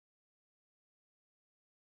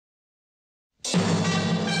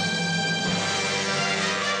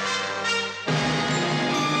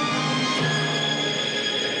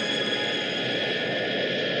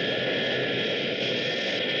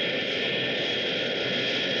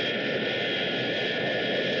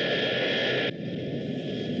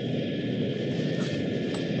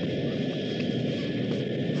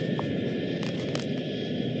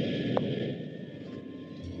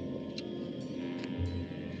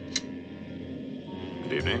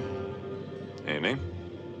Good evening. Evening.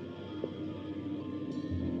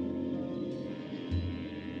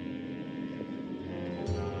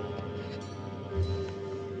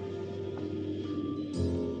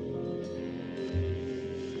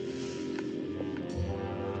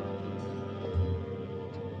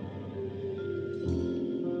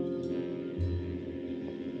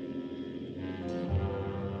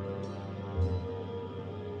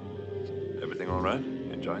 Everything all right?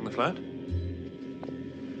 Enjoying the flat?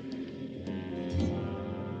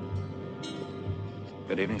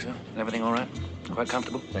 Good evening, sir. Everything all right? Quite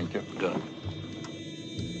comfortable? Thank you. Good.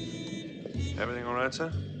 Everything all right,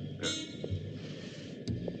 sir? Good.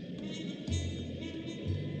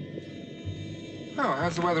 Oh,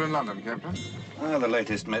 how's the weather in London, Captain? Well, the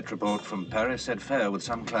latest Met report from Paris said fair with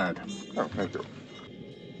some cloud. Oh, thank you.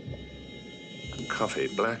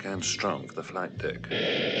 Coffee, black and strong for the flight deck.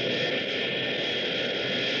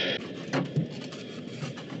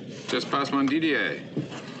 Just past Montdidier.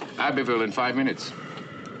 Abbeville in 5 minutes.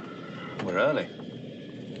 We're early.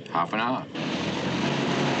 Half an hour.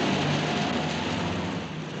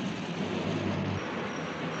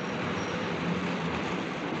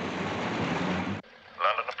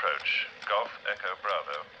 London approach. Golf Echo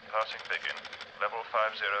Bravo. Passing Biggin. Level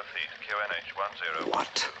 50 feet. QNH 10.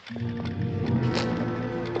 What?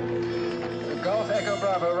 Golf Echo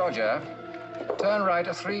Bravo, Roger. Turn right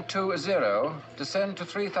at 320. Descend to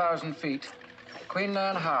 3,000 feet. Queen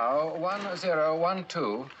Nan Hao,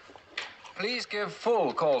 1012. Please give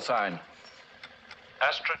full call sign.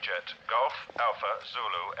 Astrojet Golf Alpha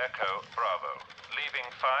Zulu Echo Bravo. Leaving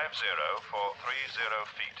 50 for 30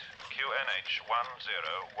 feet. QNH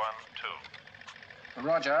 1012.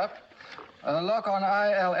 Roger. Lock on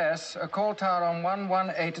ILS, call tower on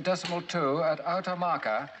 118.2 at Outer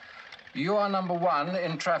Marker. You are number 1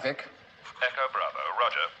 in traffic. Echo Bravo,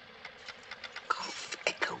 Roger. Golf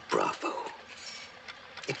Echo Bravo.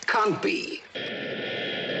 It can't be.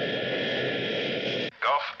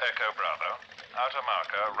 Golf Echo Bravo. Outer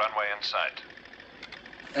Marker, runway in sight.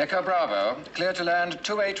 Echo Bravo, clear to land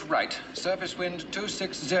 28 right. Surface wind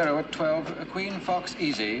 260 at 12. Queen Fox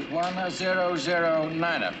Easy,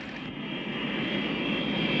 1009.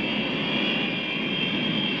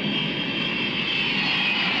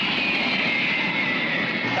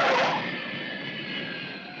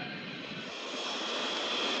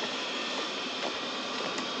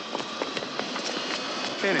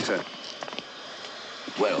 Evening, sir.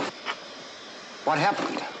 Well, what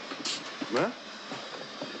happened? Well?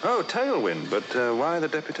 Oh, tailwind, but why the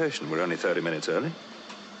deputation? We're only 30 minutes early.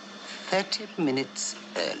 30 minutes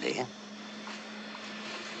early.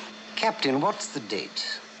 Captain, what's the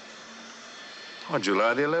date? Oh,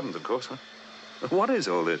 July the 11th, of course. Huh? What is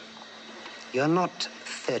all this? You're not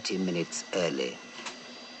 30 minutes early.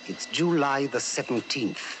 It's July the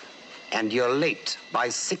 17th, and you're late by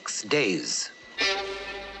 6 days.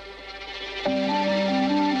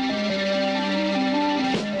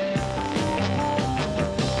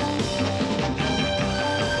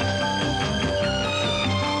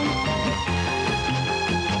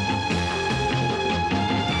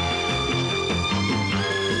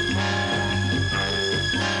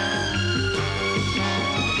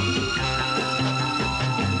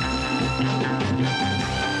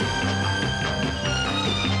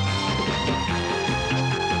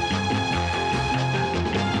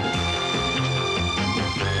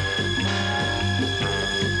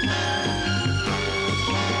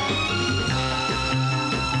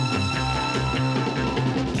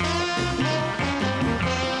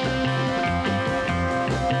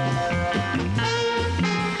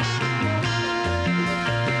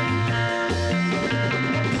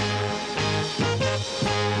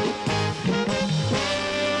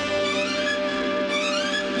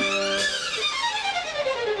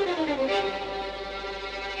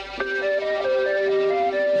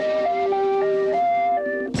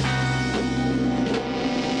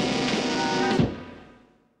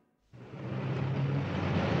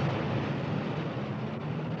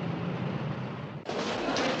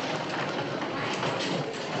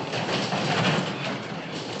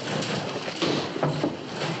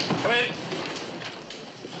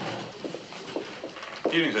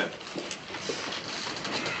 Evening, sir.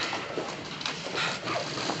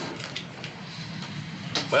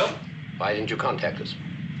 Well, why didn't you contact us?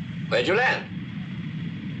 Where'd you land?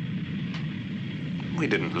 We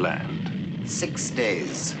didn't land. 6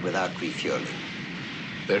 days without refueling.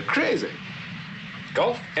 They're crazy.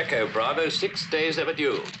 Golf Echo Bravo, 6 days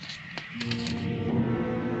overdue.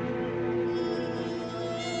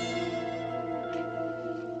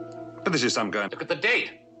 But this is some kind... Look at the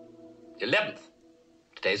date. 11th.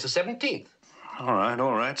 Today's the 17th.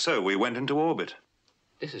 All right. So we went into orbit.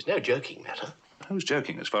 This is no joking matter. Who's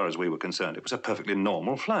joking as far as we were concerned? It was a perfectly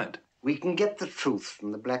normal flight. We can get the truth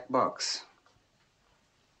from the black box.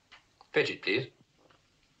 Fetch it, please.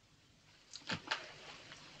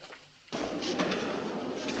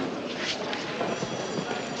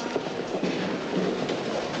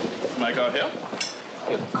 My car here?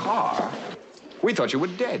 Your car? We thought you were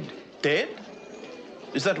dead. Dead?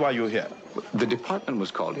 Is that why you're here? The department was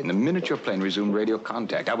called in. The minute your plane resumed radio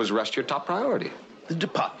contact, I was rushed your top priority. The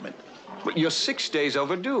department? But you're 6 days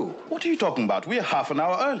overdue. What are you talking about? We're half an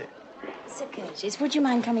hour early. Sir Curtis, would you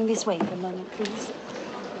mind coming this way for a moment, please?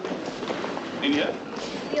 In here?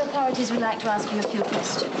 The authorities would like to ask you a few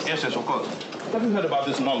questions. Yes, of course. Have you heard about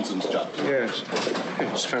this nonsense, Judge? Yes.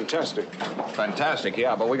 It's fantastic. Fantastic,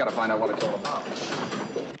 yeah, but we got to find out what it's all about.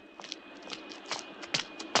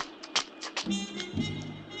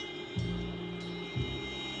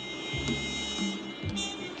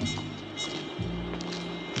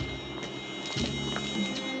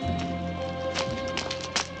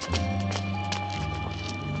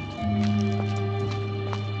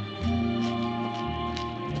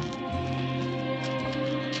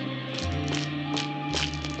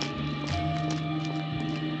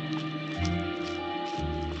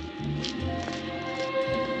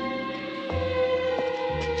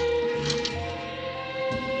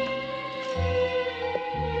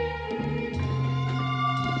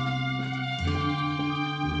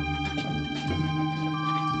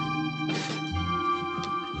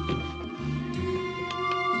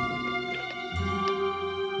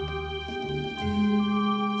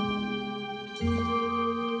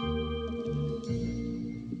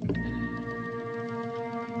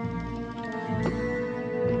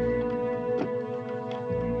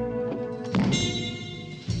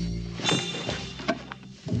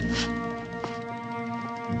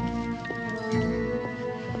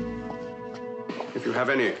 If you have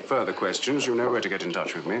any further questions, you know where to get in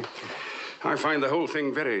touch with me. I find the whole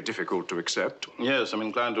thing very difficult to accept. Yes, I'm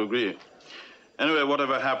inclined to agree. Anyway,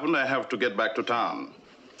 whatever happened, I have to get back to town.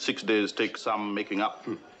 6 days take some making up.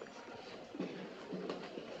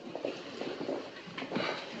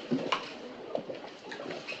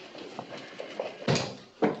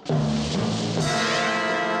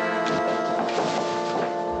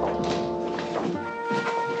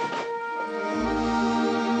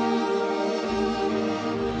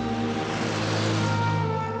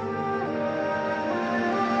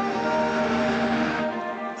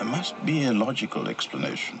 Be a logical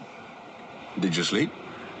explanation. Did you sleep?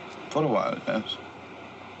 For a while, yes.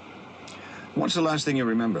 What's the last thing you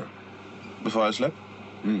remember? Before I slept?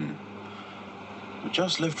 We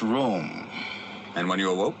just left Rome. And when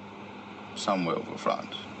you awoke? Somewhere over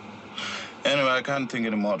France. Anyway, I can't think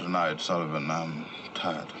anymore tonight, Sullivan. I'm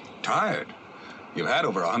tired. Tired? You've had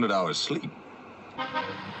over 100 hours sleep.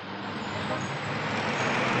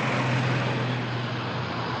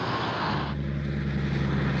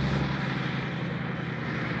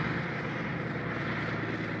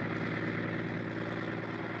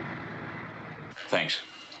 Thanks.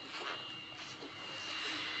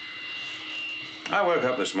 I woke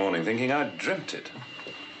up this morning thinking I'd dreamt it.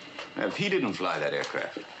 If he didn't fly that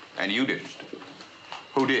aircraft, and you didn't,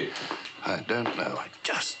 who did? I don't know. I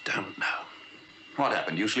just don't know. What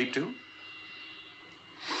happened? You sleep too?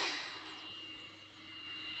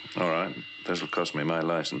 All right. This'll cost me my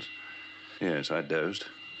license. Yes, I dozed.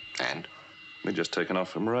 And? We'd just taken off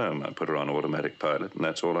from Rome. I put her on automatic pilot, and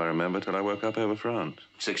that's all I remember till I woke up over France.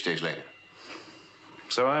 6 days later.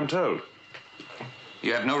 So I'm told.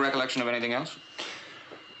 You have no recollection of anything else?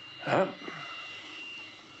 Huh?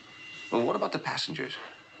 Well, what about the passengers?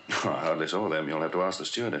 Oh, I hardly saw them. You'll have to ask the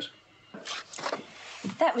stewardess.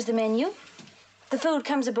 That was the menu. The food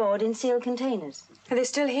comes aboard in sealed containers. Are they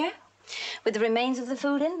still here? With the remains of the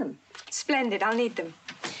food in them. Splendid. I'll need them.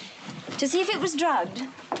 To see if it was drugged?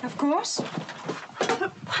 Of course.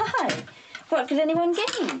 But why? What could anyone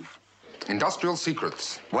gain? Industrial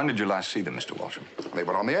secrets. When did you last see them, Mr. Walsham? They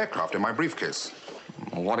were on the aircraft in my briefcase.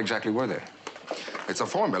 What exactly were they? It's a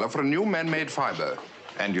formula for a new man-made fiber.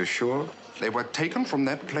 And you're sure? They were taken from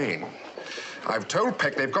that plane. I've told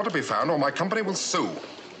Peck they've got to be found or my company will sue.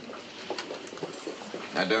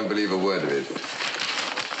 I don't believe a word of it.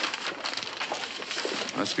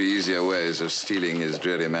 Must be easier ways of stealing his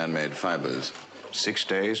dreary man-made fibers. 6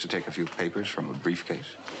 days to take a few papers from a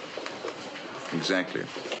briefcase? Exactly.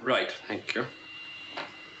 Right, thank you.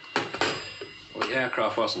 Well, the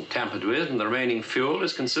aircraft wasn't tampered with, and the remaining fuel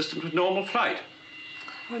is consistent with normal flight.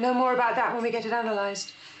 We'll know more about that when we get it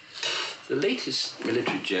analyzed. The latest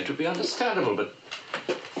military jet would be understandable, but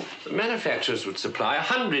the The manufacturers would supply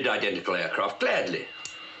 100 identical aircraft gladly.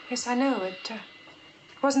 Yes, I know. It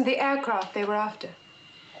wasn't the aircraft they were after.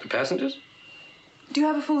 The passengers? Do you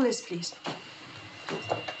have a full list, please?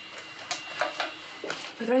 Are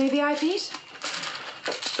there any VIPs?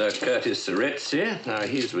 Sir Curtis Seretse. Now,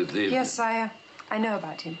 he's with the... Yes, I know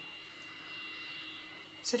about him.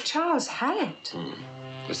 Sir Charles Hallett.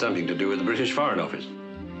 It's something to do with the British Foreign Office.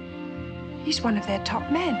 He's one of their top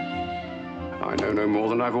men. I know no more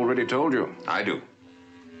than I've already told you. I do.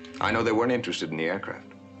 I know they weren't interested in the aircraft.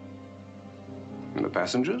 And the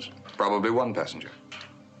passengers? Probably one passenger.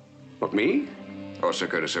 What, me? Or Sir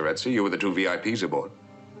Curtis Seretse. You were the two VIPs aboard.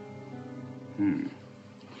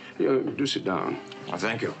 Do sit down. Oh,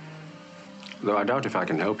 thank you. Though I doubt if I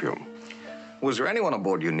can help you. Was there anyone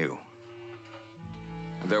aboard you knew?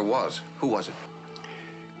 There was. Who was it?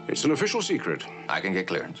 It's an official secret. I can get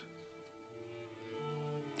clearance.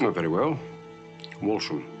 Oh, very well.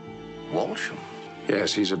 Walsham. Walsham?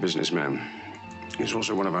 Yes, he's a businessman. He's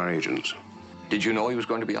also one of our agents. Did you know he was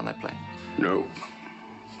going to be on that plane? No.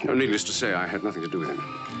 No, needless to say, I had nothing to do with him.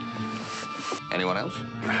 Anyone else?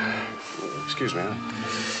 Excuse me,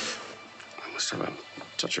 I must have a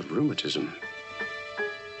touch of rheumatism.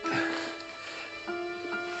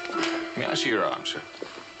 May I see your arm, sir?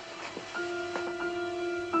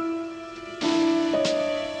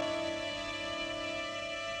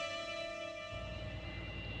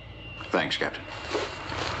 Thanks, Captain.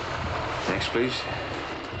 Next, please.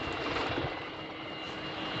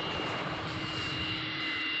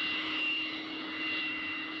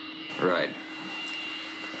 Right.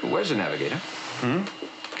 Where's the navigator?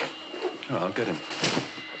 Oh, I'll get him.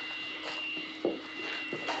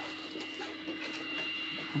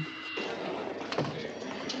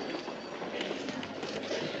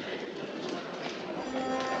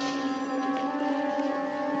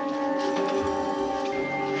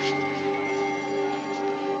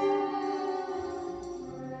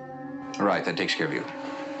 Right, that takes care of you.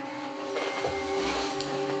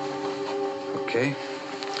 Okay.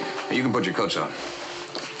 You can put your coats on.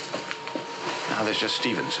 Now there's just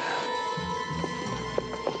Stevens.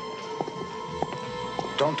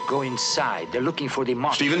 Don't go inside. They're looking for the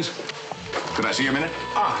mark. Stevens, could I see you a minute?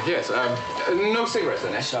 Ah, yes. No cigarettes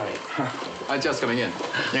then, eh? Sorry. I'm just coming in.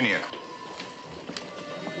 In here.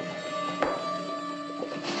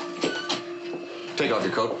 Take off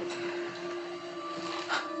your coat.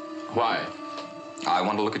 Why? I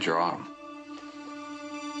want to look at your arm.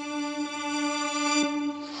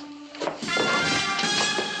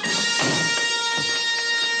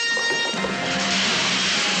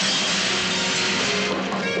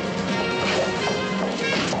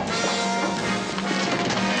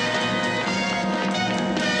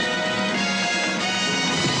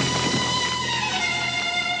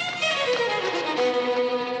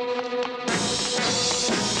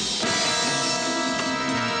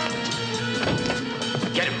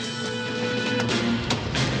 Get him.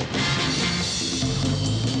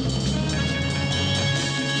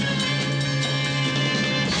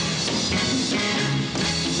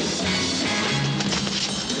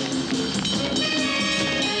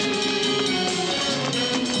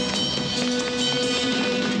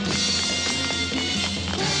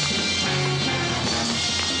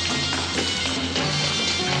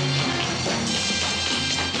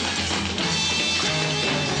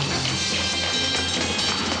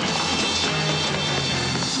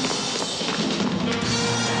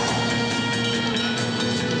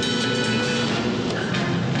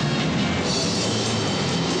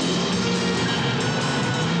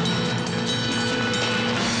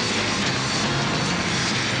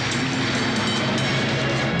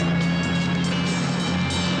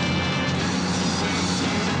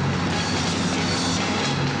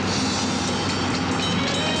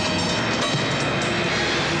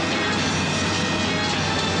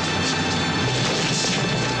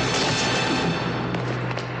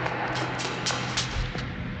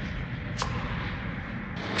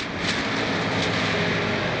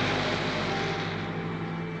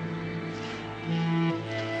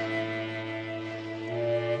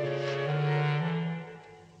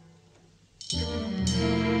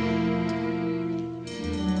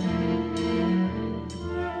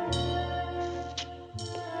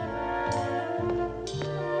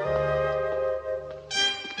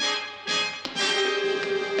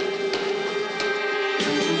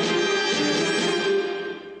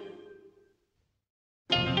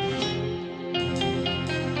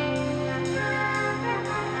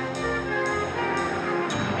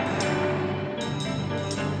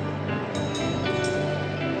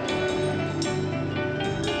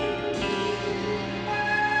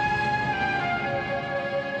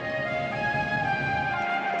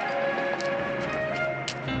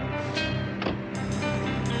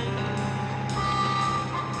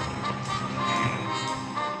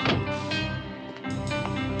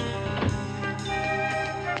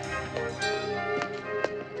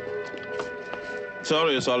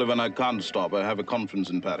 Sorry, Sullivan, I can't stop. I have a conference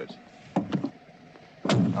in Paris.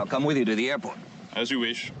 I'll come with you to the airport. As you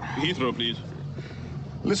wish. Heathrow, please.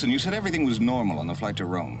 Listen, you said everything was normal on the flight to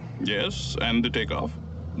Rome. Yes, and the takeoff.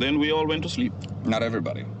 Then we all went to sleep. Not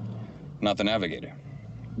everybody. Not the navigator.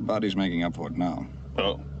 Body's making up for it now.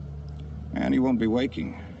 Oh. And he won't be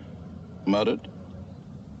waking. Murdered?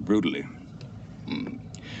 Brutally.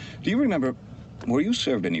 Do you remember, were you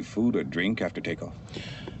served any food or drink after takeoff?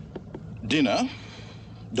 Dinner?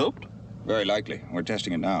 Doped? Very likely. We're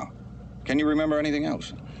testing it now. Can you remember anything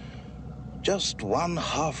else? Just one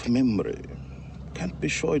half memory. Can't be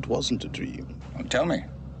sure it wasn't a dream. Well, tell me.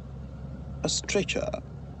 A stretcher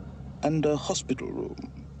and a hospital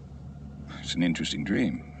room. It's an interesting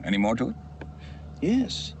dream. Any more to it?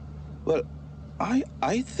 Yes. Well,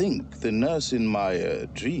 I think the nurse in my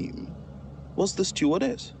dream was the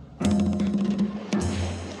stewardess.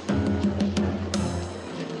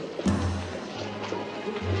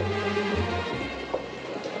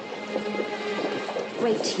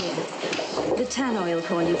 Wait here. The tannoy will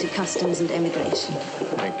call you to customs and immigration.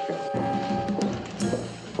 Thank you.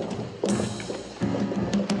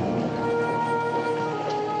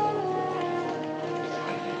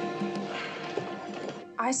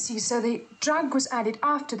 I see. So the drug was added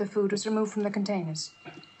after the food was removed from the containers.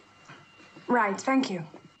 Right, thank you.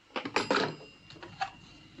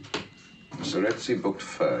 Seretse booked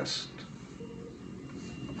first,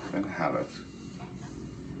 then Hallett,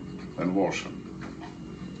 then Walsham.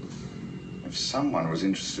 If someone was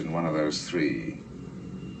interested in one of those three,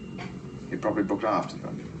 he probably booked after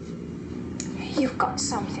them. You've got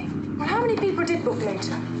something. Well, how many people did book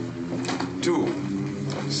later?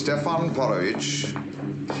 2. Stefan Borovich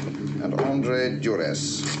and Andre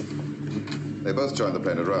Dures. They both joined the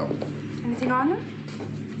plane at Rome. Anything on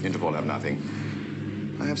them? Interpol have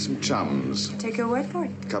nothing. I have some chums. Take your word for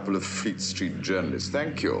it. A couple of Fleet Street journalists.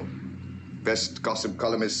 Thank you. Best gossip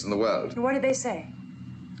columnists in the world. What did they say?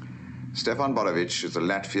 Stefan Borovich is a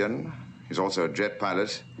Latvian. He's also a jet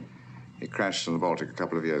pilot. He crashed in the Baltic a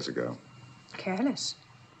couple of years ago. Careless.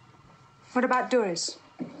 What about Duris?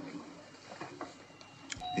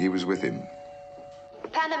 He was with him.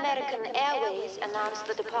 Pan American Airways announced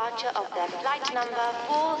the departure of their flight number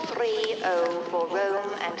 430 for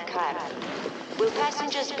Rome and Cairo. Will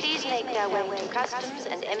passengers please make their way to customs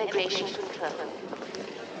and immigration control?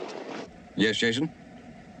 Yes, Jason?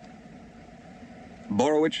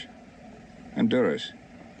 Borowicz and Duras.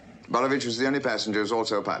 Borovich was the only passenger who's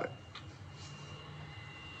also a pilot.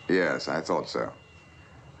 Yes, I thought so.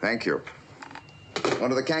 Thank you. One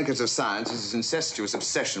of the cankers of science is its incestuous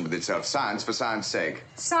obsession with itself. Science for science sake.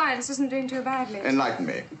 Science isn't doing too badly. Enlighten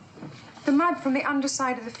me. The mud from the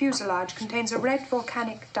underside of the fuselage contains a red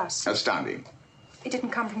volcanic dust. Astounding. It didn't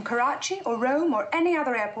come from Karachi or Rome or any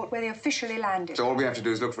other airport where they officially landed. So all we have to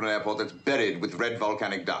do is look for an airport that's buried with red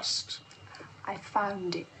volcanic dust. I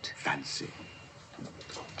found it. Fancy.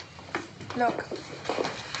 Look.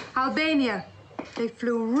 Albania. They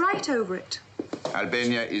flew right over it.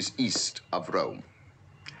 Albania is east of Rome.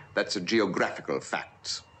 That's a geographical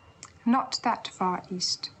fact. Not that far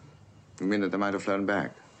east. You mean that they might have flown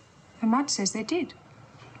back? The mud says they did.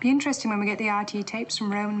 Be interesting when we get the RT tapes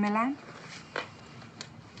from Rome and Milan.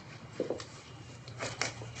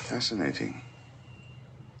 Fascinating.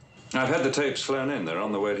 I've had the tapes flown in. They're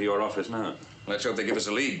on the way to your office now. Let's hope they give us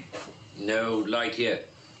a lead. No light yet.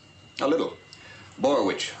 A little.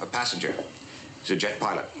 Borowicz, a passenger. He's a jet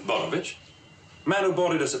pilot. Borovich? Man who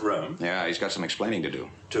boarded us at Rome? Yeah, he's got some explaining to do.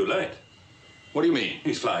 Too late. What do you mean?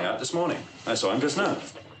 He's flying out this morning. I saw him just now.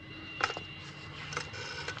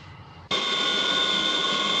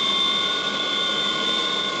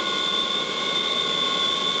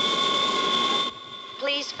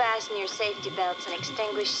 Please fasten your safety belts and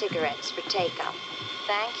extinguish cigarettes for takeoff.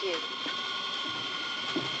 Thank you.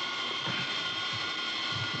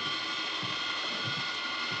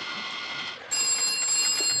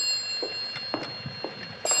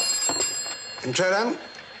 Intruder?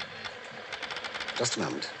 Just a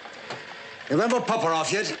moment. You remember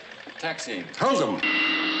Poporov yet? Taxi. Hold them.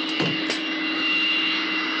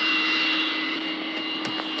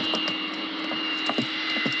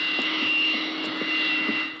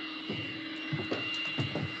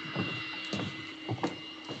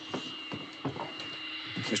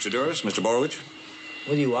 Mr. Duras, Mr. Borowicz?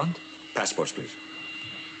 What do you want? Passports, please.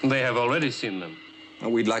 They have already seen them. Oh,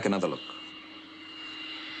 we'd like another look.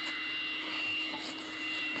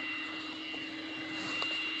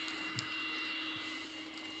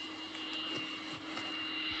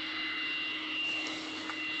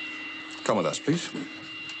 Come with us, please.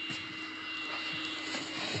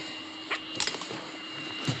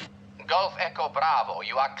 Golf Echo Bravo.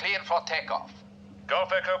 You are cleared for takeoff.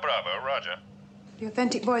 Golf Echo Bravo, roger. The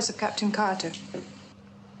authentic voice of Captain Carter.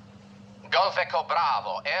 Golf Echo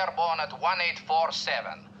Bravo, airborne at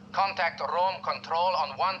 1847. Contact Rome Control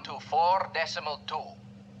on 124.2.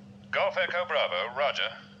 Golf Echo Bravo, roger.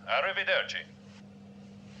 Arrivederci.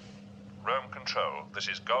 Rome Control, this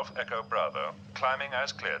is Golf Echo Bravo. Climbing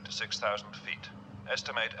as cleared to 6,000 feet.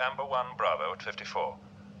 Estimate Amber 1 Bravo at 54.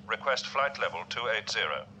 Request flight level 280.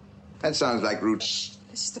 That sounds like route...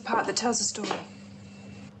 This is the part that tells the story.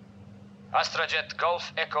 Astrajet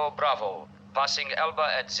Golf Echo Bravo, passing Elba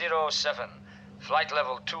at 07, flight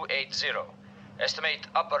level 280. Estimate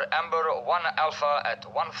upper Amber 1 Alpha at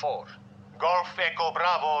 14. Golf Echo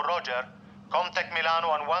Bravo, roger. Contact Milano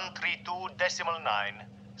on 132.9.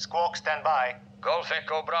 Squawk standby. Golf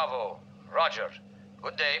Echo Bravo, roger.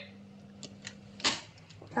 Good day.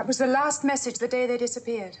 That was the last message the day they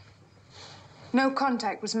disappeared. No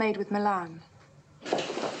contact was made with Milan.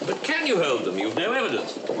 But can you hold them? You've no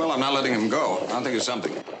evidence. Well, I'm not letting him go. I'll think of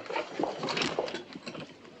something.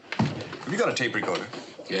 Have you got a tape recorder?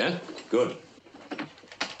 Yeah? Good.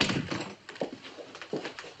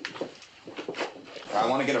 I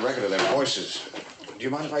want to get a record of their voices. Do you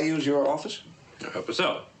mind if I use your office? I hope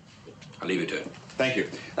so. I'll leave it to him. Thank you.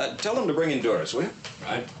 Tell them to bring in Doris, will you?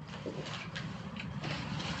 Right.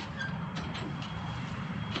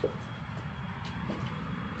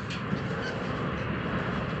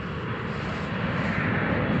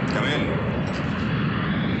 Come in.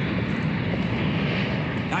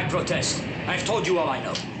 I protest. I've told you all I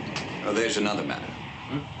know. Oh, there's another matter.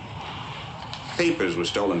 Papers were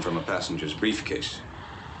stolen from a passenger's briefcase.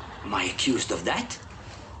 Am I accused of that?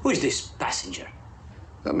 Who is this passenger?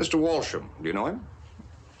 Mr. Walsham. Do you know him?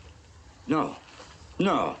 No.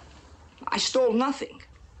 No. I stole nothing.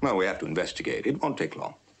 Well, we have to investigate. It won't take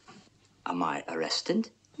long. Am I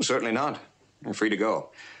arrested? Certainly not. You're free to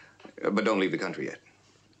go. But don't leave the country yet.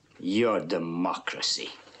 Your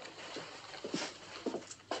democracy.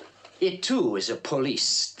 It, too, is a police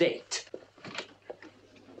state.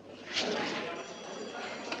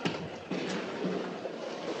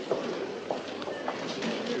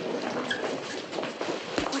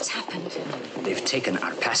 What's happened? They've taken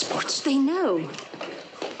our passports. They know.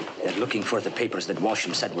 They're looking for the papers that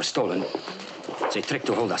Walsham said were stolen. It's a trick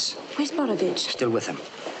to hold us. Where's Borovich? Still with him.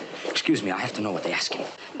 Excuse me, I have to know what they ask him.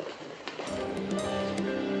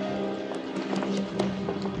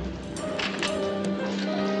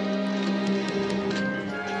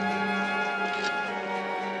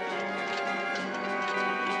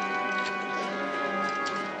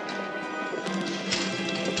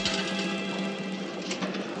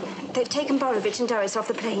 They've taken Borovich and Doris off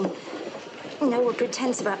the plane. No one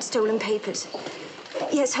pretends about stolen papers.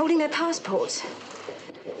 Yes, holding their passports.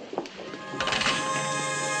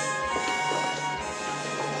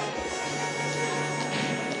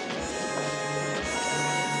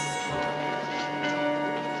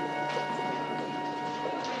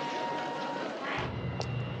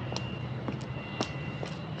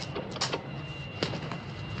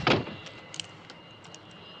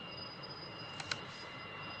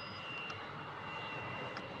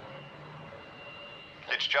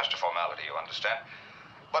 It's just a formality, you understand?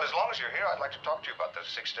 But as long as you're here, I'd like to talk to you about those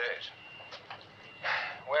 6 days.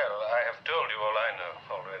 Well, I have told you all I know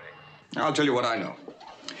already. I'll tell you what I know.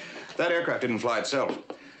 That aircraft didn't fly itself.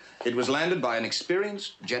 It was landed by an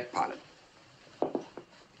experienced jet pilot.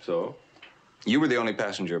 So? You were the only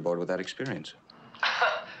passenger aboard with that experience.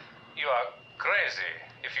 You are crazy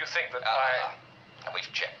if you think that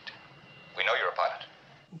We've checked. We know you're a pilot.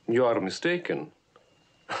 You are mistaken.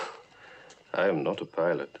 I am not a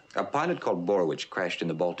pilot. A pilot called Borovich crashed in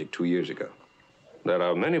the Baltic 2 years ago. There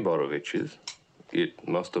are many Boroviches. It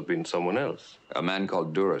must have been someone else. A man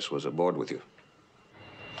called Duras was aboard with you.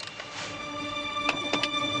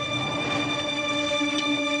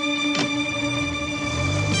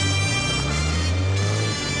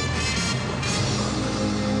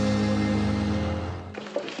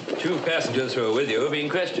 Two passengers who are with you are being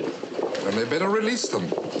questioned. Then they better release them.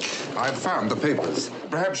 I've found the papers.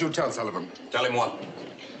 Perhaps you'll tell Sullivan. Tell him what?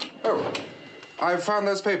 Oh, I've found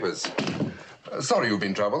those papers. Sorry you've been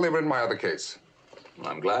in trouble. They were in my other case.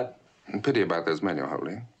 I'm glad. Pity about those men you're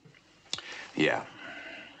holding. Yeah.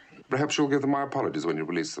 Perhaps you'll give them my apologies when you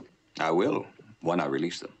release them. I will, when I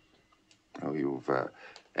release them. Oh, you've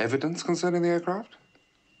evidence concerning the aircraft?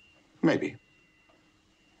 Maybe.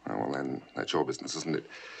 Oh, well, then, that's your business, isn't it?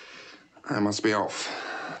 I must be off.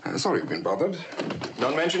 Sorry you've been bothered.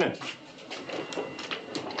 Don't mention it.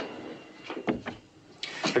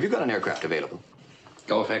 Have you got an aircraft available?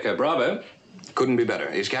 Golf Echo Bravo. Couldn't be better.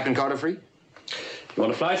 Is Captain Carter free? You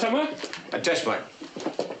want to fly somewhere? A test plane.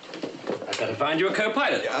 I've got to find you a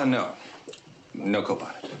co-pilot. No. No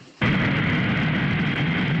co-pilot.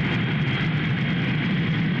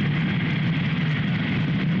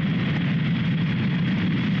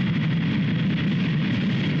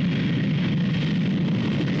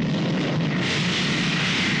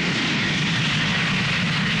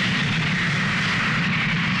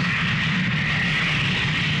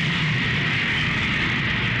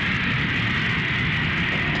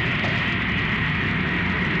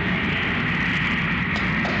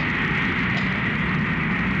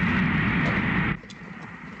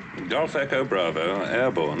 Golf Echo Bravo,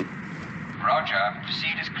 airborne. Roger.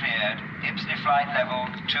 Proceed as cleared. Ipsy flight level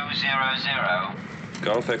 200.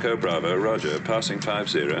 Golf Echo Bravo, roger. Passing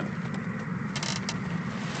 50.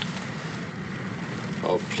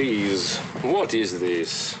 Oh, please. What is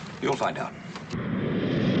this? You'll find out.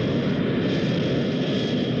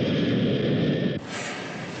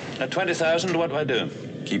 At 20,000, what do I do?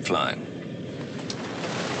 Keep flying.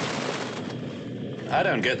 I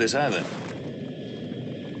don't get this either.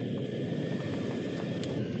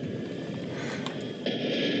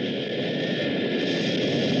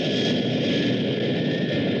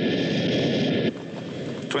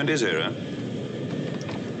 $20.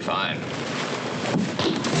 Fine.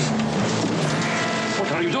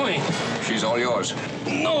 What are you doing? She's all yours.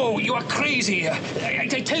 No, you are crazy. I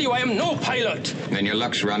tell you, I am no pilot. Then your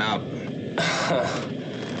luck's run out.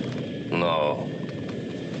 No.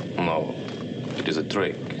 No. It is a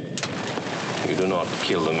trick. You do not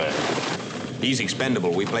kill the man. He's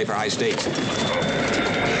expendable. We play for high stakes.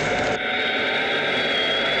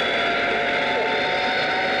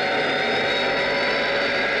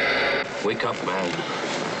 Wake up, man.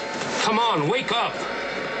 Come on, wake up.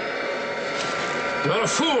 You're a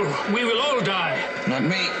fool. We will all die. Not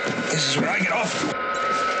me. This is where I get off.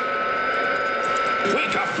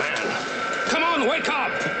 Wake up, man. Come on, wake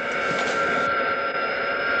up.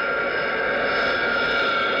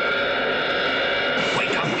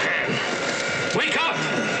 Wake up, man. Wake up.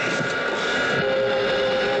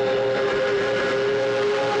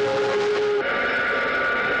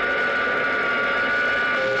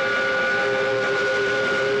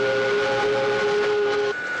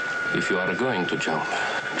 If you are going to jump,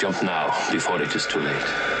 jump now, before it is too late.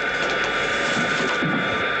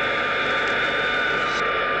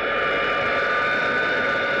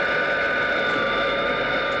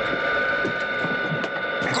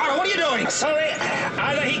 Carter, what are you doing? Sorry,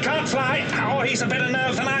 either he can't fly, or he's a better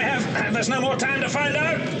nerve than I have. There's no more time to find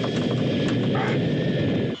out.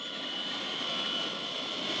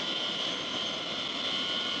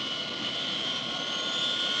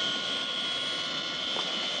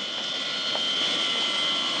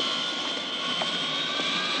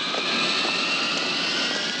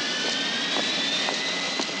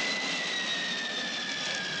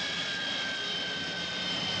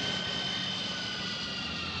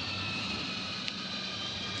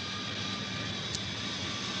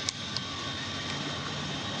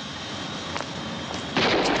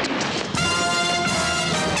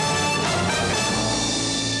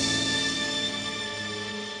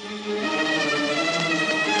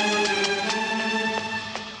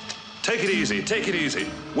 Take it easy.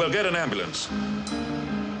 We'll get an ambulance.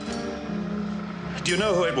 Do you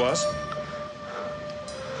know who it was?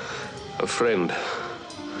 A friend.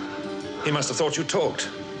 He must have thought you talked.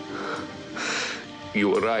 You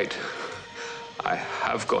were right. I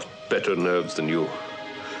have got better nerves than you.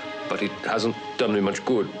 But it hasn't done me much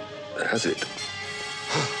good, has it?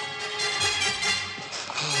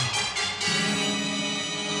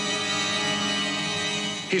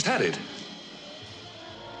 He's had it.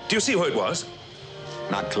 Do you see who it was?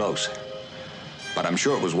 Not close. But I'm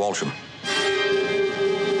sure it was Walsham.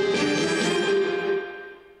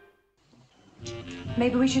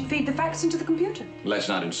 Maybe we should feed the facts into the computer. Let's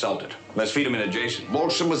not insult it. Let's feed him in adjacent.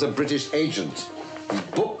 Walsham was a British agent. He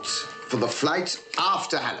booked for the flight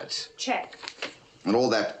after Hallett. Check. And all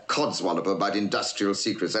that codswallop about industrial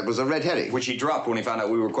secrets, that was a red herring. Which he dropped when he found out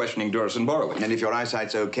we were questioning Duras and Borowicz. And if your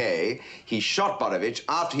eyesight's okay, he shot Borowicz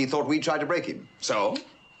after he thought we tried to break him. So?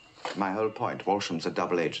 My whole point, Walsham's a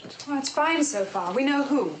double agent. Well, it's fine so far. We know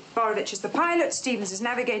who. Borowicz is the pilot, Stevens is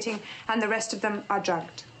navigating, and the rest of them are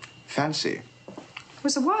drugged. Fancy. It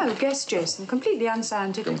was a wild guess, Jason. Completely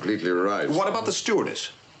unscientific. Completely right. What about the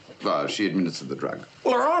stewardess? Well, she administered the drug.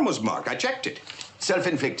 Well, her arm was marked. I checked it.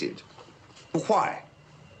 Self-inflicted. Why?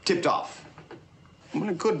 Tipped off. Well,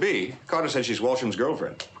 it could be. Carter said she's Walsham's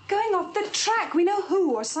girlfriend. Going off the track. We know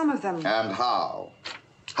who, or some of them. And how?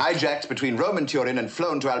 Hijacked between Rome and Turin and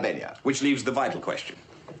flown to Albania. Which leaves the vital question.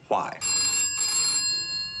 Why?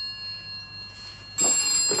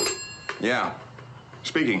 Yeah.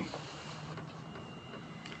 Speaking.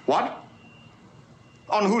 What?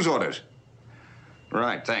 On whose orders?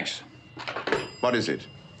 Right, thanks. What is it?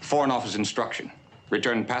 Foreign Office instruction.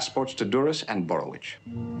 Return passports to Duras and Borowicz.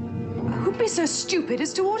 Who'd be so stupid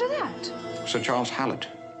as to order that? Sir Charles Hallett.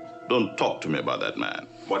 Don't talk to me about that man.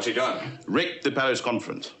 What's he done? Wrecked the Paris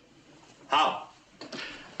conference. How?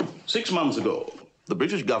 6 months ago, the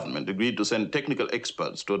British government agreed to send technical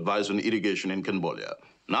experts to advise on irrigation in Cambodia.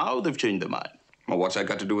 Now they've changed their mind. Well, what's that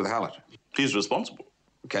got to do with Hallett? He's responsible.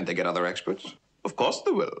 Can't they get other experts? Of course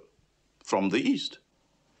they will. From the East.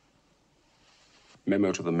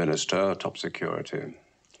 Memo to the Minister, top security.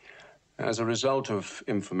 As a result of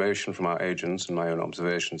information from our agents and my own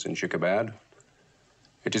observations in Shikhabad,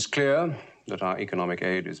 it is clear that our economic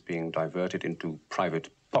aid is being diverted into private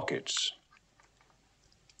pockets.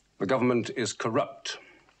 The government is corrupt.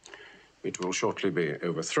 It will shortly be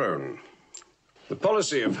overthrown. The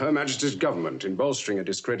policy of Her Majesty's government in bolstering a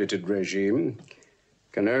discredited regime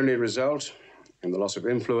can only result in the loss of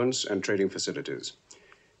influence and trading facilities.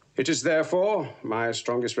 It is therefore my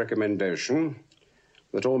strongest recommendation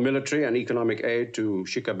that all military and economic aid to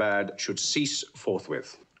Shikhabad should cease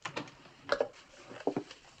forthwith.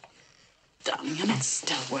 Darling, and it's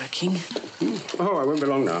still working. Oh, I won't be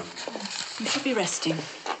long now. You should be resting.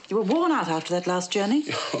 You were worn out after that last journey.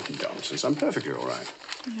 Oh, nonsense. I'm perfectly all right.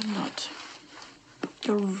 You're not.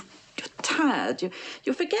 You're tired.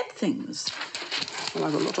 You forget things. Well,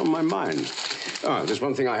 I've a lot on my mind. Ah, there's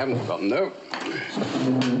one thing I haven't forgotten, though.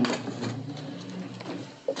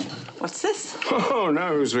 What's this? Oh,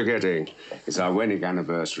 now who's forgetting? It's our wedding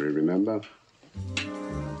anniversary, remember?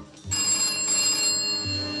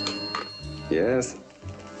 Yes?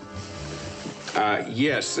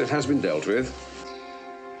 Yes, it has been dealt with.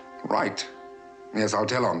 Right. Yes, I'll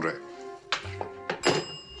tell Andre.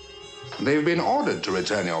 They've been ordered to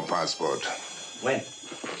return your passport. When?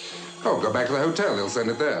 Oh, go back to the hotel. They'll send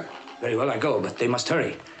it there. Very well, I go, but they must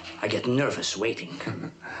hurry. I get nervous waiting.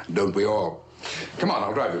 Don't we all? Come on,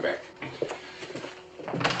 I'll drive you back.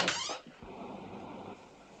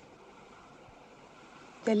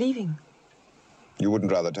 They're leaving. You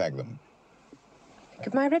wouldn't rather tag them? Think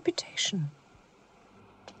of my reputation.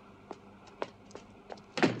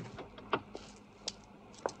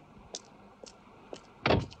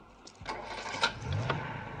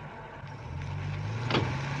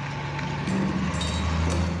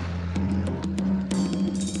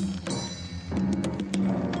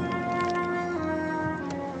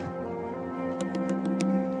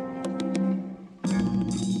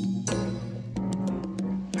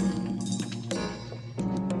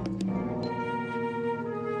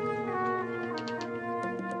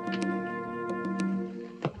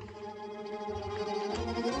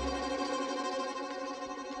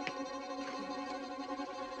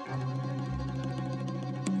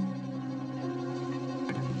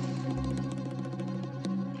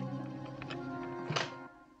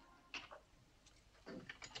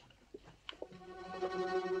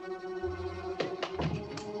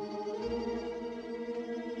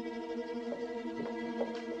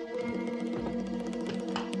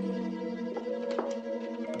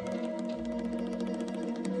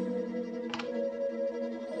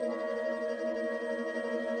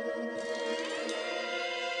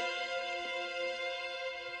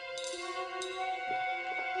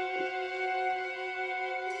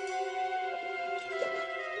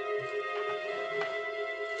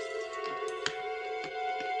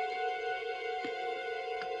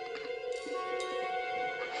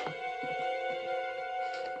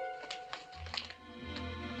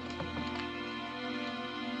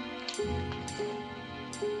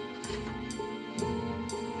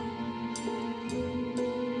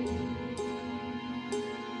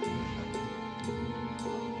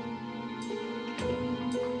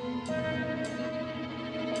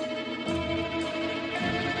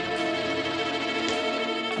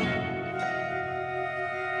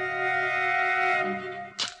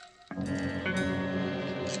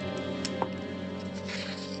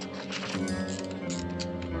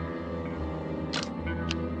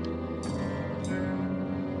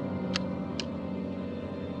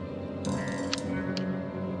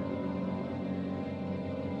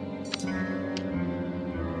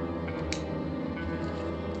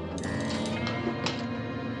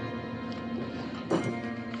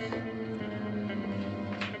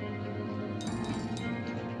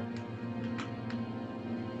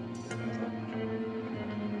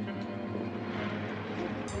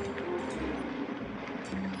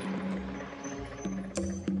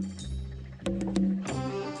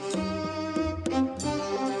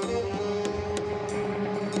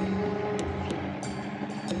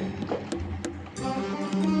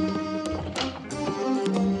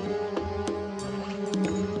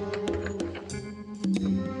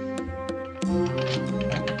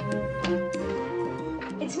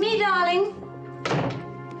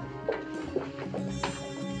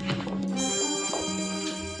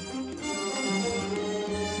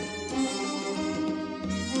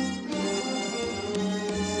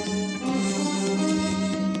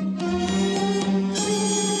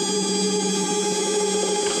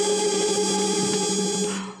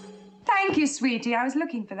 sweetie. I was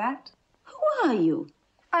looking for that. Who are you?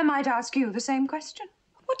 I might ask you the same question.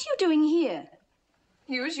 What are you doing here?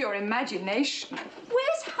 Use your imagination.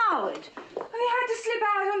 Where's Howard? He had to slip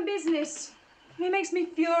out on business. He makes me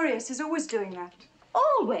furious. He's always doing that.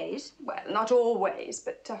 Always? Well, not always,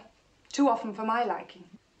 but too often for my liking.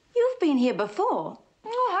 You've been here before.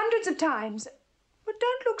 Oh, hundreds of times. But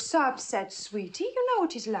don't look so upset, sweetie. You know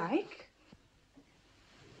what he's like.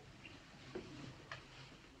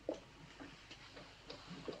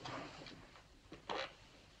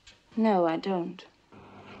 No, I don't.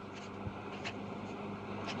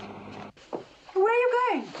 Where are you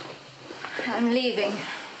going? I'm leaving.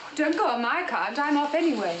 Don't go on my account. I'm off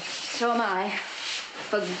anyway. So am I.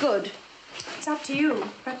 For good. It's up to you.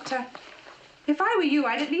 But if I were you,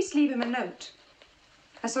 I'd at least leave him a note.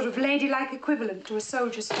 A sort of ladylike equivalent to a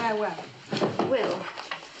soldier's farewell. Will.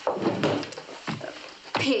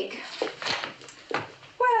 Pig.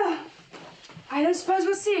 Well, I don't suppose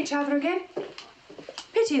we'll see each other again.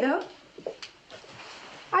 Pity, though.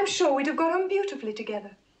 I'm sure we'd have got on beautifully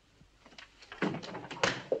together.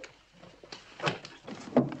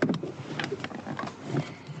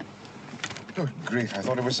 Good grief, I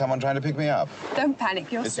thought it was someone trying to pick me up. Don't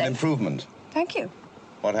panic, you're It's safe. an improvement. Thank you.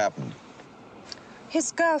 What happened?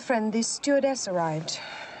 His girlfriend, the stewardess, arrived.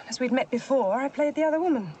 As we'd met before, I played the other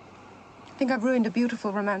woman. I think I've ruined a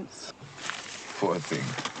beautiful romance. Poor thing.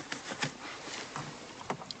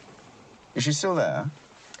 Is she still there?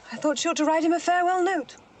 I thought she ought to write him a farewell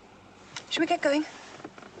note. Shall we get going?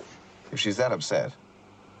 If she's that upset,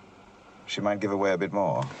 she might give away a bit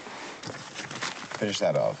more. Finish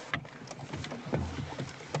that off.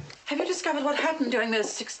 Have you discovered what happened during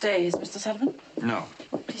those 6 days, Mr. Sullivan? No.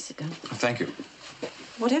 Please sit down. Thank you.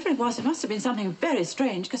 Whatever it was must have been something very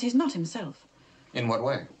strange, because he's not himself. In what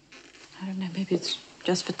way? I don't know, maybe it's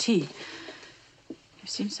just fatigue. He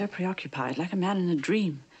seems so preoccupied, like a man in a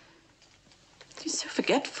dream. He's so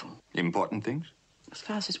forgetful. Important things? As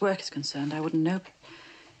far as his work is concerned, I wouldn't know. But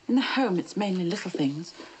in the home, it's mainly little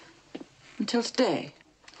things. Until today.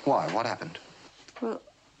 Why? What happened? Well,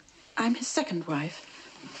 I'm his second wife.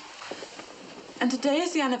 And today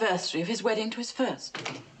is the anniversary of his wedding to his first.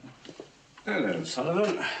 Hello,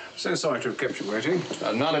 Sullivan. So sorry to have kept you waiting.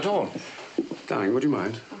 Not at all. Darling, would you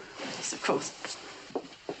mind? Yes, of course.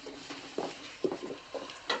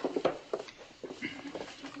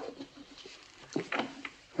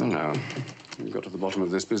 Well, now, have you got to the bottom of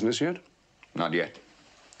this business yet? Not yet.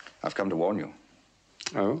 I've come to warn you.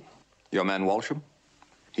 Oh? Your man Walsham,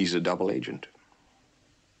 he's a double agent.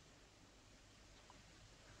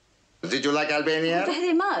 Did you like Albania?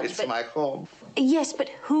 Very much. It's but... my home. Yes, but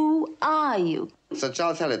who are you? Sir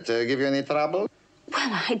Charles Elliot, give you any trouble?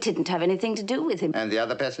 Well, I didn't have anything to do with him. And the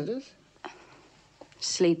other passengers?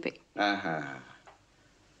 Sleeping. Uh-huh.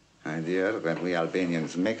 My dear, when we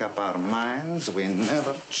Albanians make up our minds, we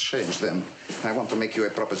never change them. I want to make you a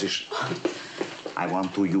proposition. I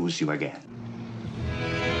want to use you again.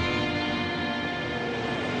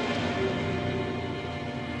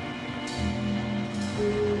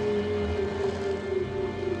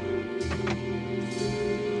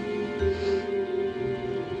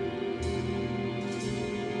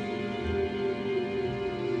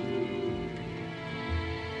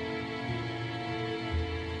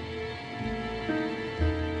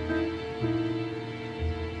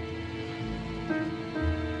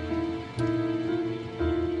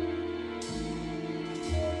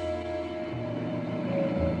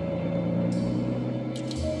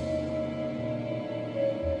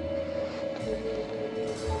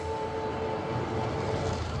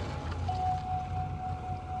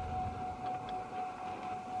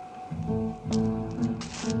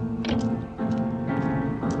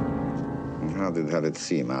 How did it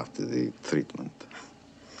seem after the treatment?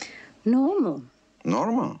 Normal.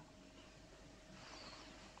 Normal?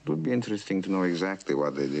 It would be interesting to know exactly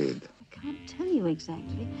what they did. I can't tell you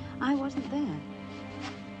exactly. I wasn't there.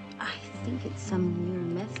 I think it's some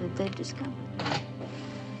new method they've discovered.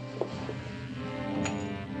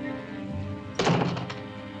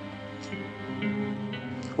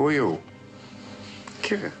 Who are you?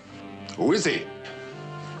 Kira. Who is he?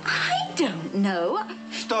 I don't know.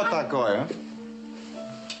 Что такое?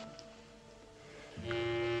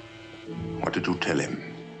 What did you tell him?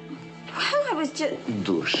 Well, I was just...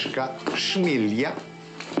 Duszka, szmilia.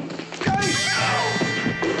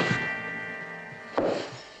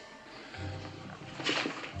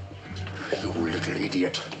 You little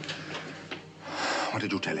idiot. What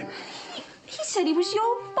did you tell him? He said he was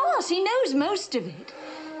your boss. He knows most of it.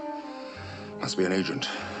 Must be an agent,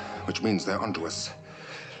 which means they're onto us.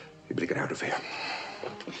 We better get out of here.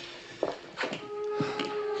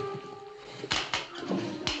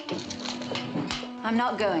 I'm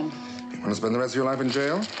not going. You want to spend the rest of your life in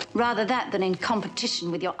jail? Rather that than in competition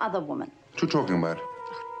with your other woman. What are you talking about?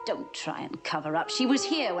 Don't try and cover up. She was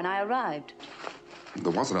here when I arrived.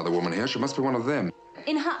 There was another woman here. She must be one of them.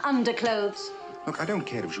 In her underclothes. Look, I don't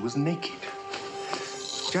care if she was naked.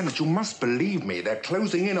 Janet, you must believe me. They're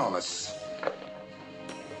closing in on us.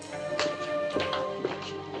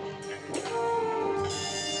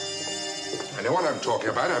 I know what I'm talking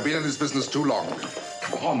about. I've been in this business too long.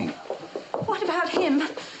 Come on. What about him? Turn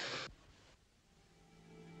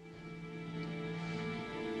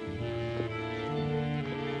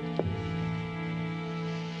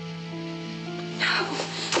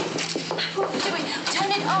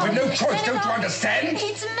it on. We've no choice, don't you understand?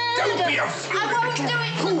 It's murder. Don't be a fool. I won't do it.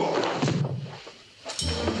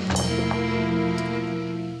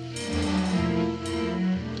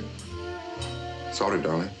 Fool. Sorry,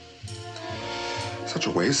 darling. Such a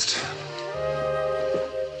waste.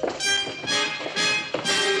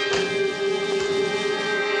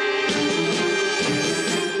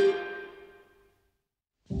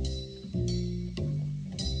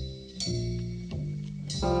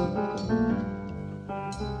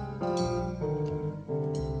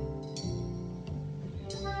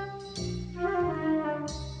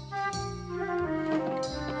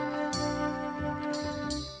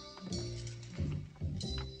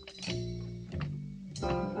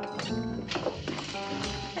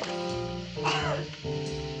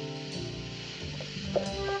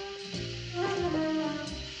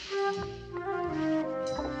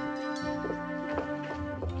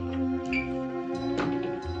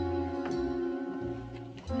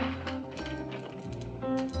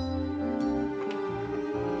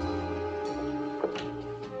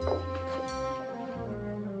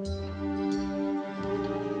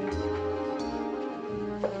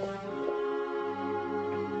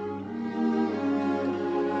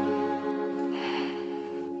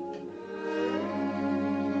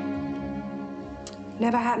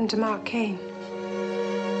 Never happened to Mark Kane.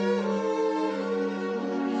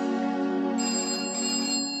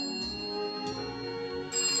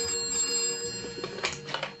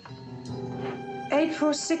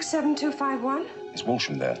 (8467251). Is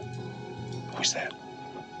Walsham there? Who's there?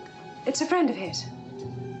 It's a friend of his.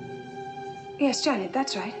 Yes, Janet,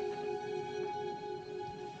 that's right.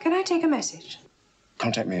 Can I take a message?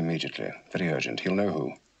 Contact me immediately. Very urgent. He'll know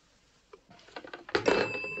who.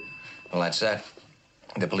 Well, that's that.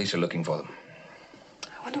 The police are looking for them. I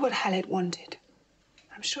wonder what Hallett wanted.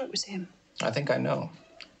 I'm sure it was him. I think I know.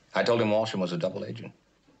 I told him Walsham was a double agent.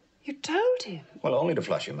 You told him? Well, only to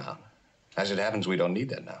flush him out. As it happens, we don't need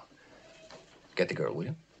that now. Get the girl, will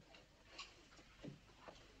you?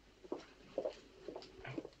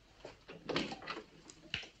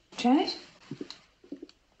 Janet?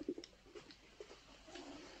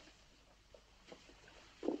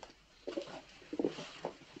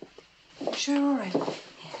 Sure, all right.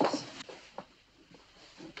 Yes.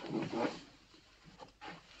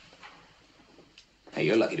 Hey,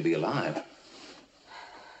 you're lucky to be alive.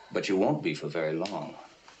 But you won't be for very long.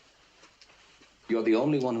 You're the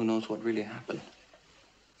only one who knows what really happened.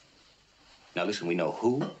 Now, listen, we know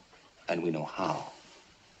who and we know how.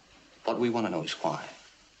 What we want to know is why.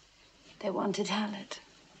 They wanted Hallett.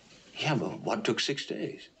 Yeah, but what took 6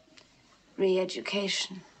 days?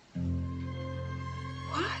 Re-education.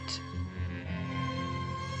 What?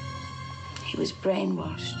 He was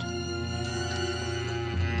brainwashed.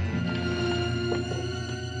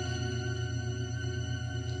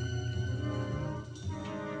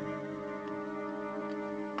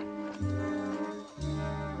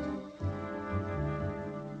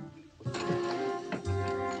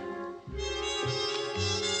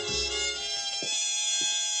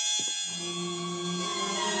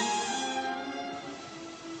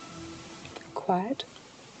 Quiet?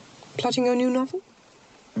 Plotting your new novel?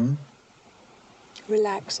 Hmm?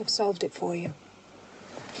 Relax, I've solved it for you.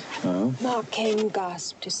 Oh? Mark Kane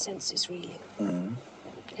gasped, his senses reeling. Hmm?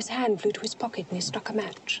 His hand flew to his pocket and he struck a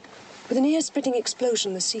match. With an ear-splitting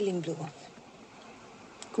explosion, the ceiling blew off.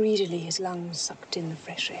 Greedily, his lungs sucked in the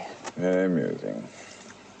fresh air. Very amusing.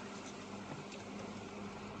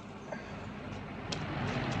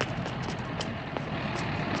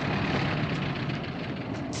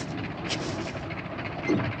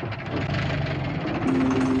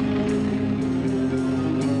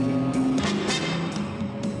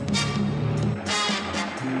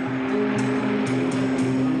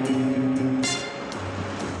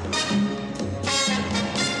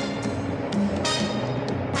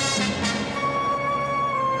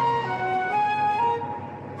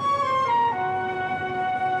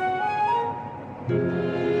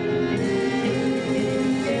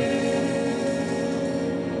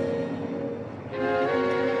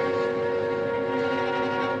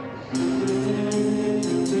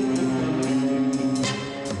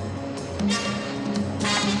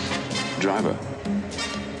 Driver.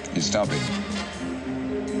 He's stopping.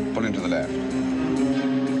 Pull into the left.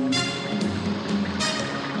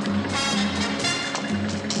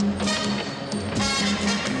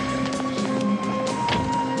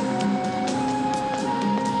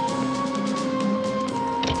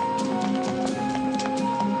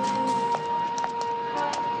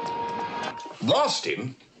 Lost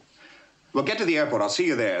him? Well, get to the airport. I'll see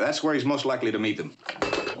you there. That's where he's most likely to meet them.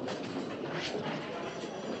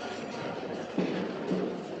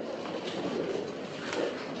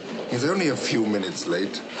 He's only a few minutes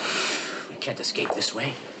late. We can't escape this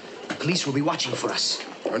way. The police will be watching for us.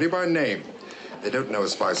 Only by name. They don't know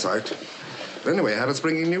us by sight. But anyway, had us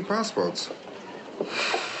bringing new passports.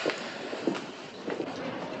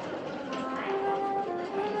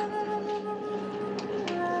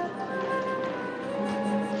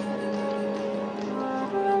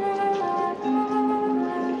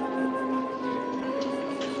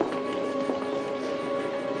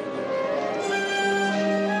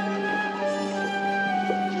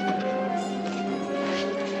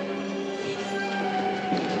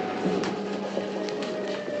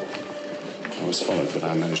 But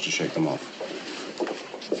I managed to shake them off.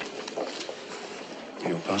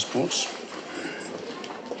 Your passports?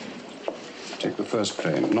 Take the first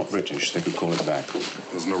plane. Not British. They could call it back.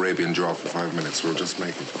 There's an Arabian job for 5 minutes. We'll just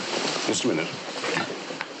make it. Just a minute.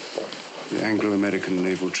 The Anglo-American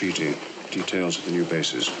Naval Treaty. Details of the new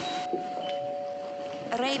bases.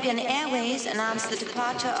 Arabian Airways announced the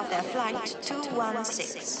departure of their flight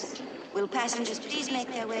 216. Will passengers please make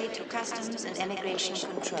their way to Customs and Immigration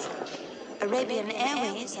Control? Arabian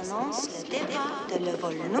Airways annonce le départ de le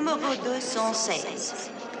vol numéro 216.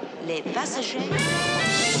 Les passagers...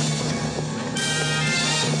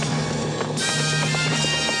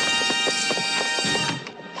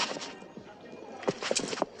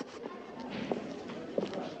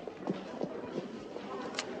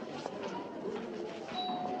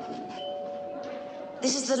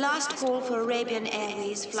 This is the last call for Arabian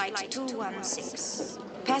Airways Flight 216.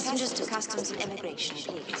 Passengers to Customs and Immigration,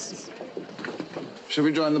 please. Shall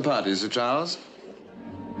we join the party, Sir Charles?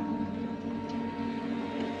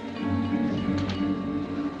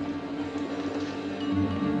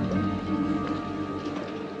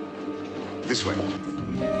 This way.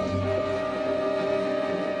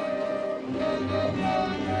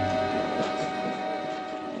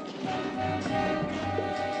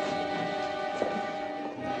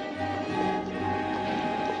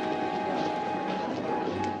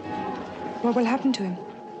 What will happen to him?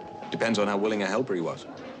 Depends on how willing a helper he was.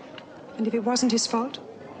 And if it wasn't his fault?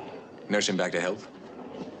 Nurse him back to health.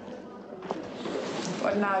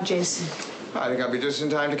 What now, Jason? I think I'll be just in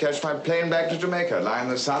time to catch my plane back to Jamaica, lie in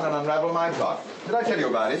the sun and unravel my plot. Did I tell you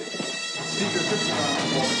about it? Speaker 51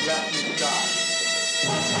 for the Japanese guy.